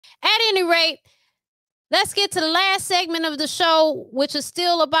At any rate, let's get to the last segment of the show, which is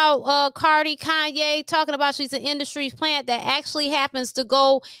still about Cardi, Kanye, talking about she's an industry plant that actually happens to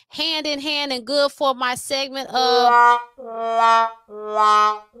go hand in hand and good for my segment of...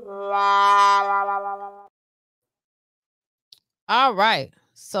 All right.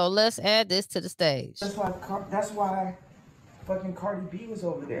 So let's add this to the stage. That's why fucking Cardi B was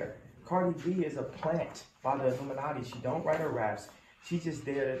over there. Cardi B is a plant by the Illuminati. She don't write her raps. She's just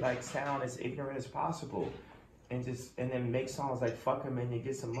there to like sound as ignorant as possible, and then make songs like "Fuck 'em" and you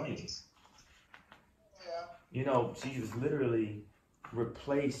get some money. Yeah. You know, she was literally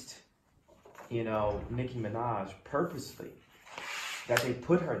replaced, you know, Nicki Minaj purposely. That they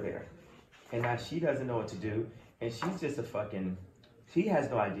put her there, and now she doesn't know what to do, and she's just a fucking. She has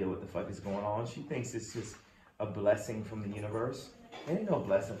no idea what the fuck is going on. She thinks it's just a blessing from the universe. There ain't no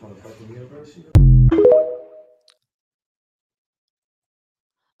blessing from the fucking universe.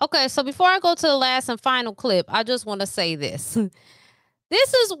 Okay, so before I go to the last and final clip, I just want to say this.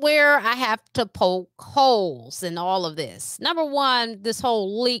 This is where I have to poke holes in all of this. Number one, this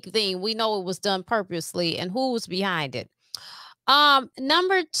whole leak thing, we know it was done purposely, and who was behind it.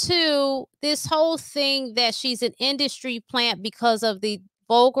 Number two, this whole thing that she's an industry plant because of the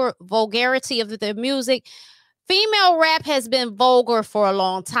vulgarity of the music. Female rap has been vulgar for a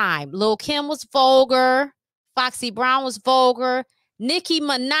long time. Lil' Kim was vulgar. Foxy Brown was vulgar. Nicki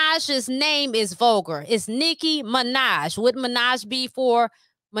Minaj's name is vulgar. It's Nicki Minaj. Would Minaj be for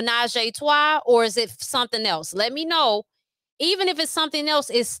Menage a Trois, or is it something else? Let me know. Even if it's something else,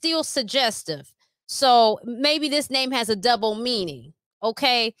 it's still suggestive. So maybe this name has a double meaning.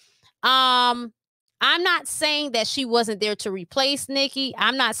 Okay. I'm not saying that she wasn't there to replace Nicki.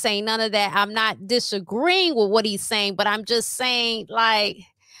 I'm not saying none of that. I'm not disagreeing with what he's saying, but I'm just saying, like,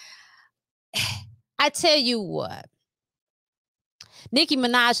 I tell you what, Nicki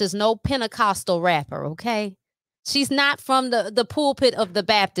Minaj is no Pentecostal rapper, okay? She's not from the pulpit of the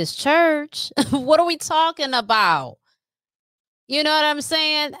Baptist church. What are we talking about? You know what I'm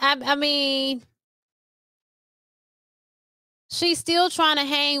saying? I mean, she's still trying to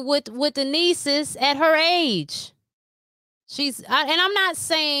hang with the nieces at her age. And I'm not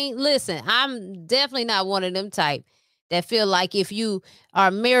saying, listen, I'm definitely not one of them type that feel like if you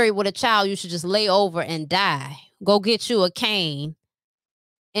are married with a child, you should just lay over and die. Go get you a cane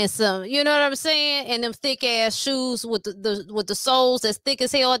and some, you know what I'm saying? And them thick ass shoes with the soles that's thick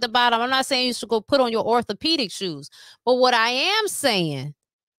as hell at the bottom. I'm not saying you should go put on your orthopedic shoes. But what I am saying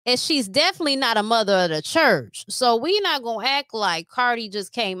is she's definitely not a mother of the church. So we're not going to act like Cardi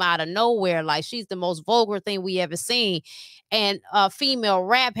just came out of nowhere, like she's the most vulgar thing we ever seen. And female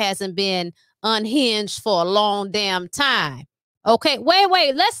rap hasn't been unhinged for a long damn time. Okay,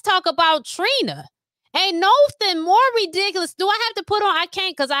 wait. Let's talk about Trina. Ain't nothing more ridiculous. Do I have to put on? I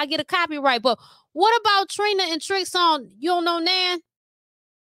can't because I get a copyright. But what about Trina and Tricks on You Don't Know Nan?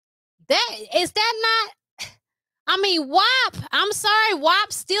 Is that not? I mean, WAP. I'm sorry,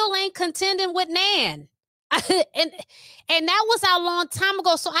 WAP still ain't contending with Nan. and that was a long time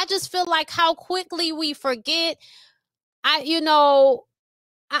ago. So I just feel like how quickly we forget. I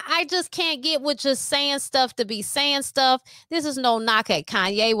just can't get with just saying stuff to be saying stuff. This is no knock at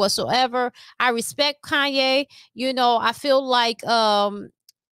Kanye whatsoever. I respect Kanye. You know, I feel like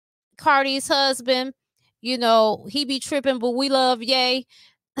Cardi's husband, you know, he be tripping, but we love Ye.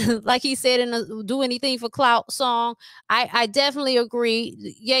 Like he said in the Do Anything for Clout song. I definitely agree.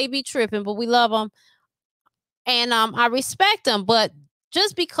 Ye be tripping, but we love him. And I respect him. But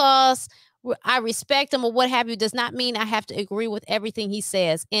just because I respect him or what have you does not mean I have to agree with everything he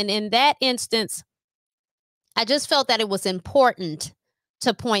says. And in that instance, I just felt that it was important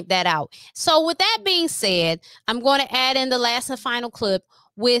to point that out. So with that being said, I'm going to add in the last and final clip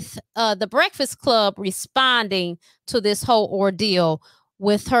with the Breakfast Club responding to this whole ordeal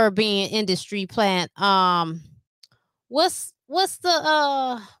with her being industry plant. What's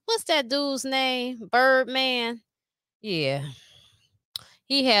that dude's name? Birdman. Yeah.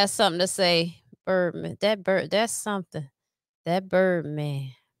 He has something to say. Birdman. That's something. That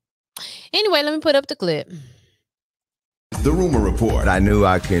Birdman. Anyway, let me put up the clip. The Rumor Report. I knew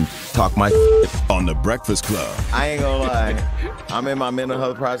I can talk my on the Breakfast Club. I ain't gonna lie. I'm in my mental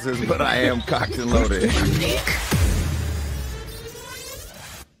health process, but I am cocked and loaded.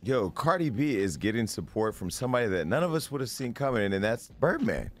 Yo, Cardi B is getting support from somebody that none of us would have seen coming, and that's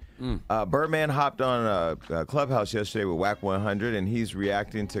Birdman. Birdman hopped on a Clubhouse yesterday with Whack 100, and he's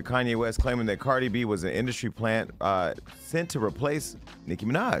reacting to Kanye West claiming that Cardi B was an industry plant sent to replace Nicki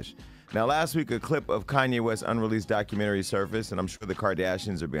Minaj. Now, last week, a clip of Kanye West's unreleased documentary surfaced, and I'm sure the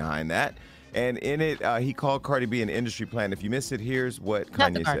Kardashians are behind that. And in it, he called Cardi B an industry plant. If you missed it, here's what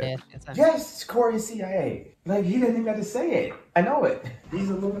Not the Kanye said. Kardashians. Yes, Corey is CIA. Like, he didn't even have to say it. I know it. He's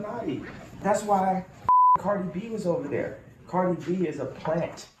Illuminati. That's why Cardi B was over there. Cardi B is a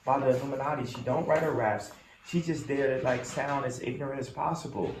plant by the Illuminati. She don't write her raps. She's just there to like sound as ignorant as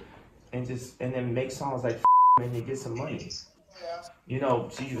possible, and then make songs like and you get some money. You know,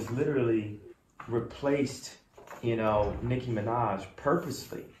 she was literally replaced, you know, Nicki Minaj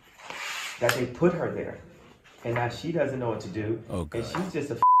purposely. That they put her there, and now she doesn't know what to do. Oh, God. And she's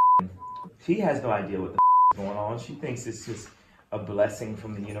just she has no idea what the is going on. She thinks it's just a blessing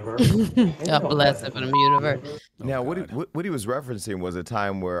from the universe. A blessing from the universe. Now, what he was referencing was a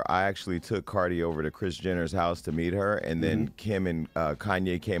time where I actually took Cardi over to Kris Jenner's house to meet her, and then Kim and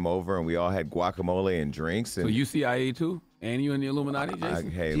Kanye came over, and we all had guacamole and drinks. And so you CIA too? And you in the Illuminati,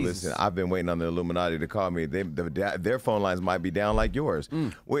 Jason? Hey, listen, I've been waiting on the Illuminati to call me. Their phone lines might be down like yours.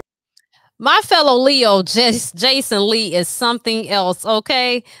 My fellow Leo, Jason Lee, is something else,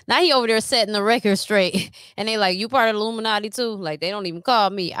 okay? Now he over there setting the record straight. And they like, you part of the Illuminati too? Like, they don't even call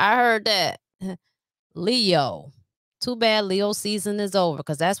me. I heard that. Leo. Too bad Leo season is over,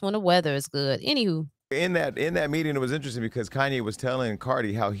 because that's when the weather is good. Anywho. In that meeting, it was interesting because Kanye was telling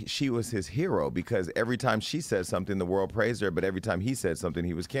Cardi how she was his hero, because every time she said something, the world praised her, but every time he said something,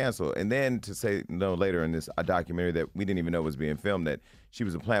 he was canceled. And then to say later in this documentary that we didn't even know was being filmed that she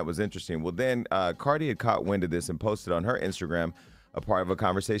was a plant was interesting. Well, then Cardi had caught wind of this and posted on her Instagram a part of a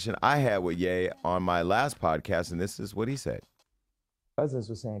conversation I had with Ye on my last podcast, and this is what he said. Cousins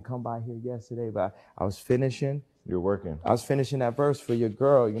was saying, come by here yesterday, but I was finishing. You're working. I was finishing that verse for your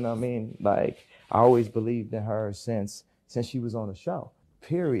girl, you know what I mean? Like, I always believed in her since she was on the show,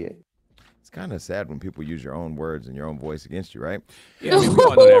 period. It's kind of sad when people use your own words and your own voice against you, right? Yeah, I mean, we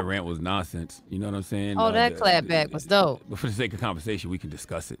all know that rant was nonsense. You know what I'm saying? Oh, that clapback was dope. But for the sake of conversation, we can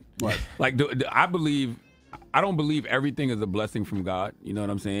discuss it. But like, I don't believe everything is a blessing from God. You know what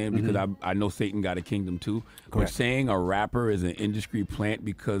I'm saying? Because I know Satan got a kingdom too. But saying a rapper is an industry plant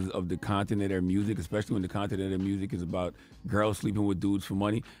because of the content of their music, especially when the content of their music is about girls sleeping with dudes for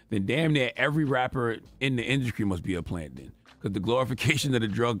money, then damn near every rapper in the industry must be a plant then. Because the glorification of the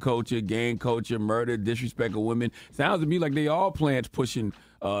drug culture, gang culture, murder, disrespect of women, sounds to me like they all plants pushing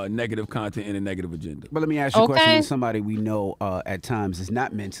negative content and a negative agenda. But let me ask you a question. When somebody we know at times is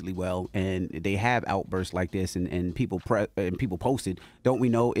not mentally well and they have outbursts like this and people post it, don't we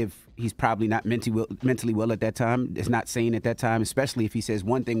know if he's probably not mentally well at that time? It's not saying at that time, especially if he says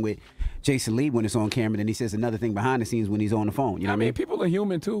one thing with Jason Lee when it's on camera, then he says another thing behind the scenes when he's on the phone. You know what I mean? People are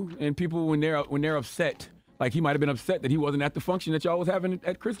human too, and people when they're upset, like he might have been upset that he wasn't at the function that y'all was having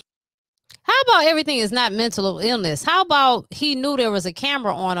at Chris. How about everything is not mental illness? How about he knew there was a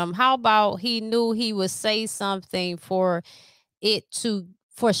camera on him? How about he knew he would say something for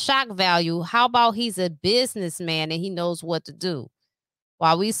shock value? How about he's a businessman and he knows what to do?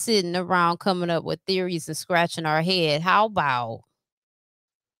 While we sitting around coming up with theories and scratching our head, how about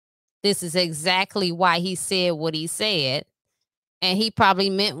this is exactly why he said what he said, and he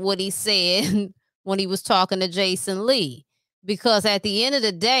probably meant what he said when he was talking to Jason Lee. Because at the end of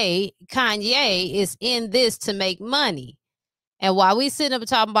the day, Kanye is in this to make money. And while we sitting up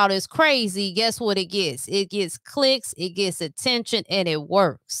talking about it's crazy, guess what it gets? It gets clicks, it gets attention, and it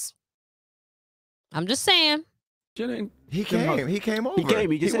works. I'm just saying. He came over.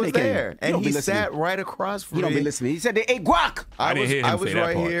 He just was there. And he sat right across from me. You don't be listening. He said, hey, guac! I was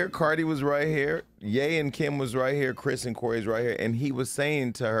right here. Cardi was right here. Ye and Kim was right here. Chris and Corey's right here. And he was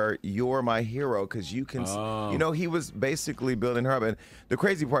saying to her, you're my hero, because you can, you know, he was basically building her up. And the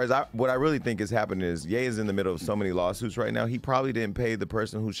crazy part is, what I really think is happening is Ye is in the middle of so many lawsuits right now. He probably didn't pay the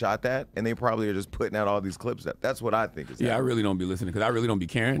person who shot that, and they probably are just putting out all these clips. That's what I think is happening. I really don't be listening, because I really don't be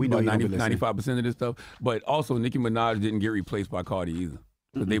caring. We know about 95% of this stuff. But also, Nicki Minaj didn't get replaced by Cardi either.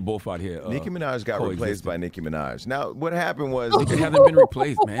 But they both out here. Nicki Minaj got replaced by Nicki Minaj. Now, what happened was Nicki hasn't been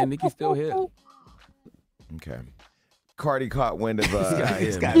replaced, man. Nicki's still here. Okay. Cardi caught wind of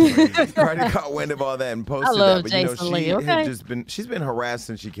Cardi caught wind of all that and posted that. But Jason Lee, she's been harassed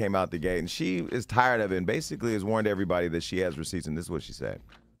since she came out the gate, and she is tired of it and basically has warned everybody that she has receipts, and this is what she said.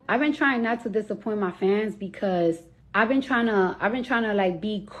 I've been trying not to disappoint my fans because I've been trying to like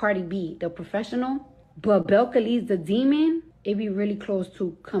be Cardi B, the professional, but Belcalis, the demon, it be really close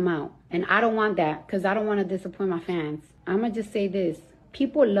to come out. And I don't want that because I don't want to disappoint my fans. I'ma just say this.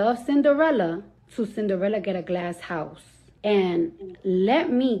 People love Cinderella, so Cinderella get a glass house. And let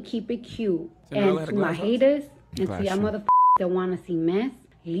me keep it cute. And to my haters and to y'all motherfuckers that want to see mess,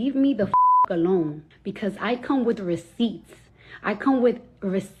 leave me the alone. Because I come with receipts. I come with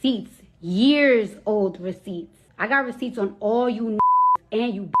receipts, years old receipts. I got receipts on all you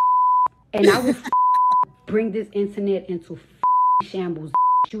and you And I will bring this internet into shambles.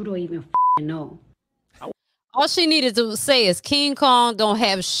 You don't even know. All she needed to say is King Kong don't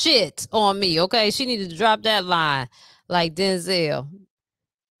have shit on me, okay? She needed to drop that line like Denzel.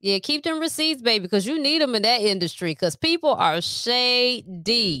 Yeah, keep them receipts, baby, because you need them in that industry because people are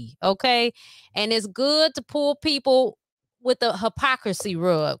shady, okay? And it's good to pull people with the hypocrisy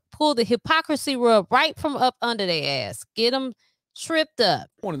rug. Pull the hypocrisy rug right from up under their ass. Get them tripped up.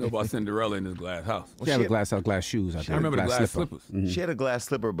 I want to know about Cinderella in this glass house. She had a glass shoes. I remember the glass slippers. She had a glass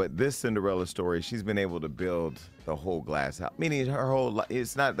slipper, but this Cinderella story, she's been able to build the whole glass house. Meaning her whole life.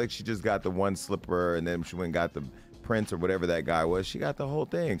 It's not like she just got the one slipper and then she went and got the Prince or whatever that guy was. She got the whole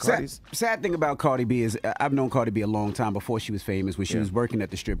thing. Sad thing about Cardi B is I've known Cardi B a long time before she was famous, when she was working at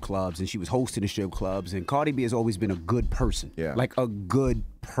the strip clubs and she was hosting the strip clubs. And Cardi B has always been a good person. Yeah. Like a good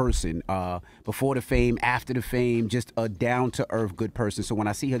person. Before the fame, after the fame, just a down-to-earth good person. So when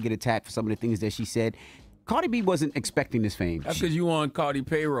I see her get attacked for some of the things that she said, Cardi B wasn't expecting this fame. That's because you on Cardi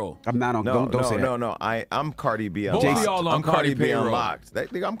payroll. I'm not on. Don't say that. No. I'm Cardi B unlocked. Both of y'all on I'm Cardi B payroll. unlocked.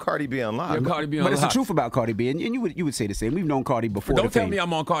 I'm Cardi B unlocked. You're Cardi B But unlocked. it's the truth about Cardi B, and you would say the same. We've known Cardi before. Don't tell me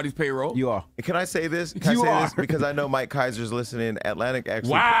I'm on Cardi's payroll. You are. Can I say this? Can I say this? Because I know Mike Kaiser's listening. Atlantic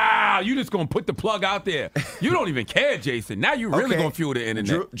actually. Wow, you just gonna put the plug out there. You don't even care, Jason. Now you really gonna fuel the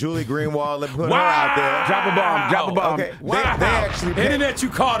internet. Julie Greenwald, let me put her out there. Drop a bomb. Drop a bomb. Okay. Wow. They actually pay, internet, you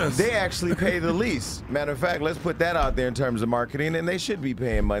caught us. They actually pay the least. Matter of fact, let's put that out there in terms of marketing, and they should be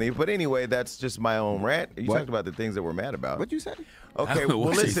paying money. But anyway, that's just my own rant. You talked about the things that we're mad about. What'd you say? Okay, well,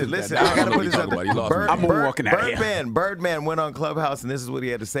 listen. I I gotta put this out about. there. I'm walking out here. Birdman went on Clubhouse, and this is what he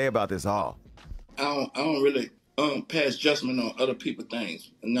had to say about this all. I don't really pass judgment on other people's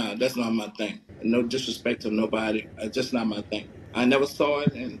things. Nah, that's not my thing. No disrespect to nobody. It's just not my thing. I never saw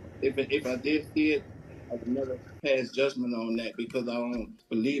it, and if I did see it, I would never pass judgment on that because I don't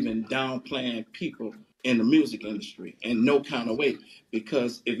believe in downplaying people in the music industry in no kind of way.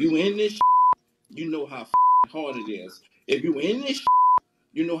 Because if you in this, you know how hard it is. If you in this,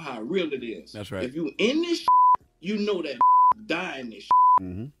 you know how real it is. That's right. If you in this, you know that dying this.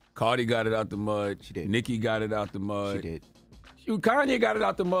 Cardi got it out the mud. She did. Nicki got it out the mud. She did. Shoot, Kanye got it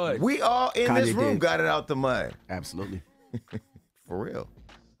out the mud. We all in this Kanye room did. got it out the mud. Absolutely. For real.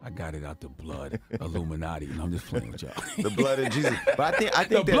 I got it out the blood. Illuminati. And I'm just playing with y'all. The blood of Jesus. But I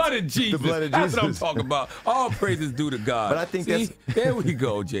think the blood of Jesus. The blood of That's Jesus. what I'm talking about. All praises due to God. But I think there we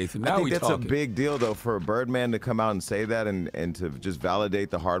go, Jason. Now I think we that's talking. a big deal, though, for Birdman to come out and say that and to just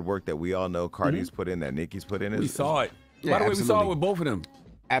validate the hard work that we all know Cardi's put in, that Nicki's put in. We saw it. Yeah, By the way, we saw absolutely. it with both of them.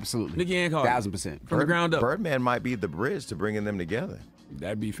 Absolutely. Nicki and Cardi. 1000%. From the ground up. Birdman might be the bridge to bringing them together.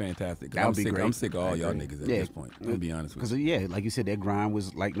 That'd be fantastic. That would be great. I'm sick of all y'all niggas at this point. I'm going to be honest with you. Because, like you said, that grind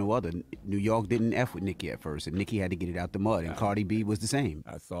was like no other. New York didn't F with Nicki at first, and Nicki had to get it out the mud, and Cardi B was the same.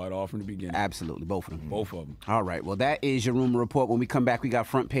 I saw it all from the beginning. Absolutely, both of them. Both of them. All right, well, that is your rumor report. When we come back, we got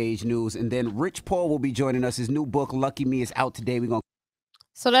front page news, and then Rich Paul will be joining us. His new book, Lucky Me, is out today. We're going.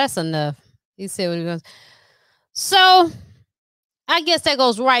 So that's enough. He said what he was. So I guess that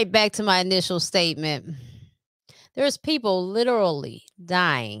goes right back to my initial statement. There's people literally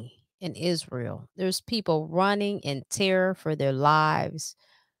dying in Israel. There's people running in terror for their lives,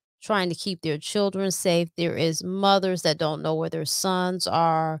 trying to keep their children safe. There is mothers that don't know where their sons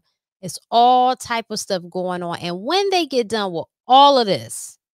are. It's all type of stuff going on. And when they get done with all of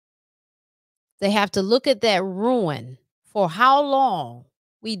this, they have to look at that ruin for how long,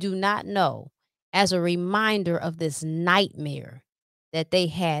 we do not know, as a reminder of this nightmare that they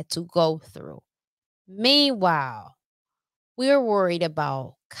had to go through. Meanwhile, we're worried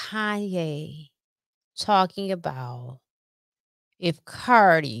about Kanye talking about if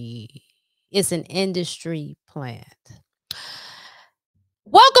Cardi is an industry plant.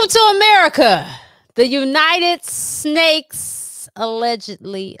 Welcome to America, the United Snakes,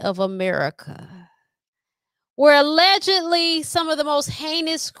 allegedly, of America, where allegedly some of the most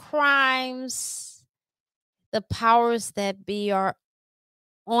heinous crimes, the powers that be are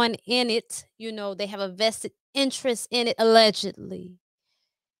on in it. You know, they have a vested interest in it, allegedly.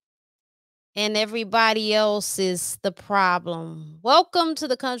 And everybody else is the problem. Welcome to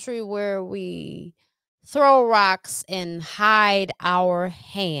the country where we throw rocks and hide our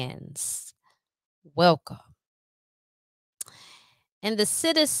hands. Welcome. And the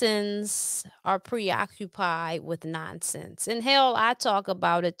citizens are preoccupied with nonsense. And hell, I talk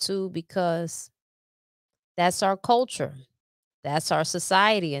about it too because that's our culture. That's our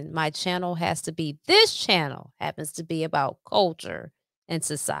society. And my channel has to be, this channel happens to be about culture and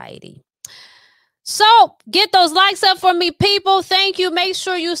society. So get those likes up for me, people. Thank you. Make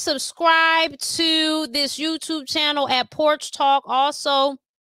sure you subscribe to this YouTube channel at Porch Talk. Also,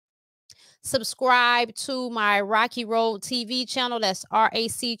 Subscribe to my Racqi Road TV channel. That's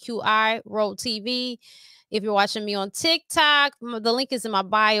RACQI Road TV. If you're watching me on TikTok, the link is in my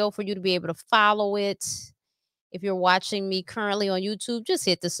bio for you to be able to follow it. If you're watching me currently on YouTube, just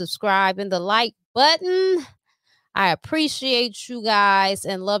hit the subscribe and the like button. I appreciate you guys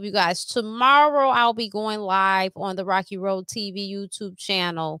and love you guys. Tomorrow, I'll be going live on the Racqi Road TV YouTube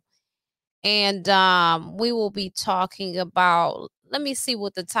channel. And we will be talking about, let me see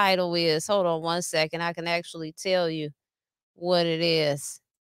what the title is. Hold on one second. I can actually tell you what it is.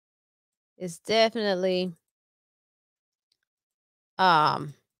 It's definitely,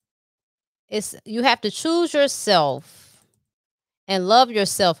 you have to choose yourself and love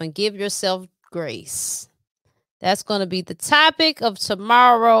yourself and give yourself grace. That's going to be the topic of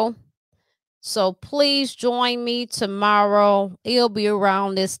tomorrow. So please join me tomorrow. It'll be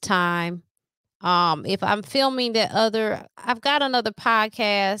around this time. If I'm filming I've got another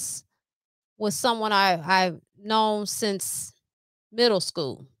podcast with someone I've known since middle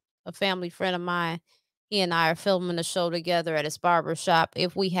school, a family friend of mine. He and I are filming a show together at his barbershop.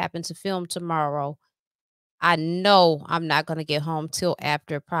 If we happen to film tomorrow, I know I'm not going to get home till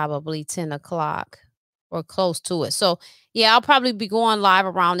after probably 10 o'clock or close to it. So, yeah, I'll probably be going live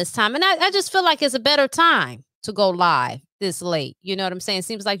around this time. And I just feel like it's a better time to go live this late. You know what I'm saying?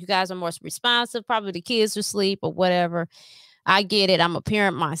 Seems like you guys are more responsive. Probably the kids are asleep or whatever. I get it. I'm a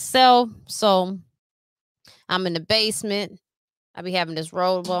parent myself. So I'm in the basement. I be having this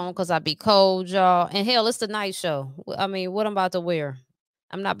robe on because I be cold, y'all. And hell, it's the night show. I mean, what I'm about to wear?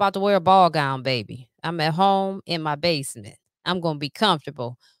 I'm not about to wear a ball gown, baby. I'm at home in my basement. I'm going to be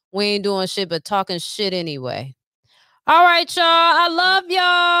comfortable. We ain't doing shit but talking shit anyway. All right, y'all. I love y'all.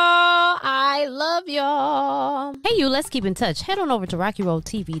 I love y'all. Hey, you. Let's keep in touch. Head on over to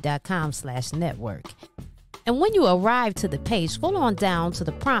RacquiRoadTV.com/network. And when you arrive to the page, scroll on down to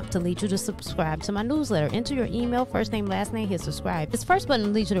the prompt to lead you to subscribe to my newsletter. Enter your email, first name, last name, hit subscribe. This first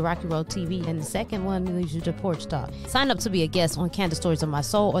button leads you to Racqi Road TV, and the second one leads you to Porch Talk. Sign up to be a guest on Candid Stories of My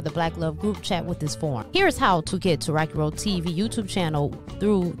Soul or the Black Love group chat with this form. Here's how to get to Racqi Road TV YouTube channel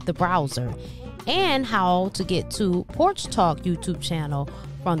through the browser, and how to get to Porch Talk YouTube channel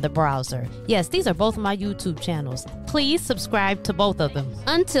from the browser. Yes, these are both my YouTube channels. Please subscribe to both of them.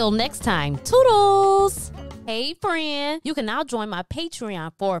 Until next time, toodles! Hey friend, you can now join my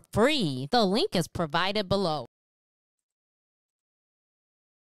Patreon for free. The link is provided below.